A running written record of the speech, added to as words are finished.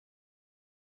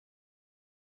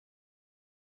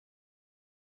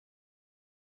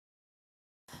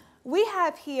We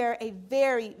have here a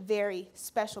very, very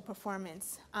special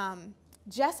performance.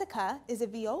 Jessica is a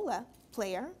viola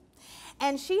player,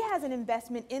 and she has an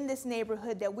investment in this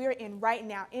neighborhood that we're in right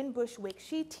now in Bushwick.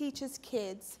 She teaches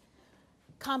kids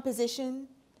composition,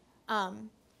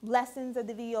 lessons of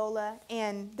the viola,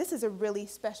 and this is a really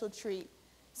special treat.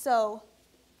 So,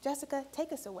 Jessica,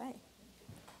 take us away.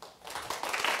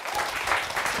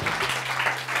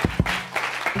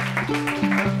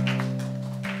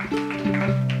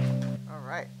 All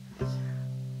right.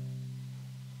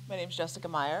 My name's Jessica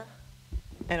Meyer,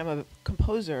 and I'm a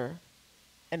composer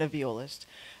and a violist.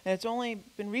 And it's only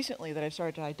been recently that I've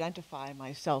started to identify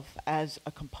myself as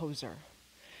a composer.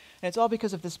 And it's all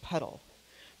because of this pedal.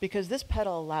 Because this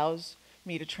pedal allows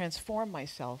me to transform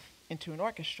myself into an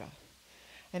orchestra.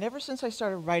 And ever since I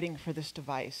started writing for this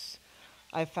device,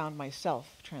 I've found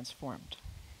myself transformed.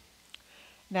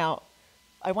 Now,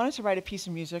 I wanted to write a piece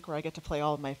of music where I get to play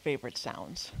all of my favorite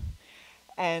sounds.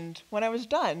 And when I was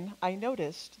done, I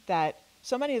noticed that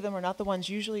so many of them are not the ones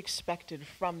usually expected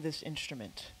from this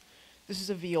instrument. This is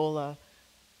a viola,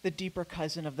 the deeper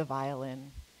cousin of the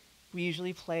violin. We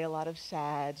usually play a lot of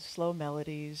sad, slow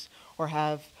melodies, or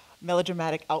have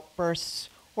melodramatic outbursts,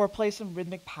 or play some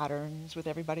rhythmic patterns with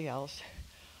everybody else.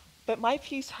 But my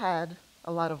piece had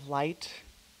a lot of light,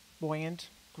 buoyant,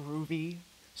 groovy,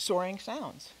 soaring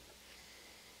sounds.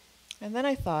 And then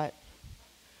I thought,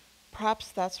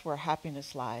 perhaps that's where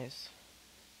happiness lies,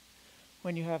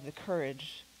 when you have the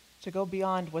courage to go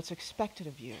beyond what's expected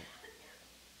of you,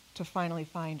 to finally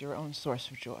find your own source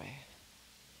of joy.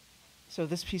 So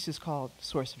this piece is called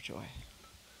Source of Joy.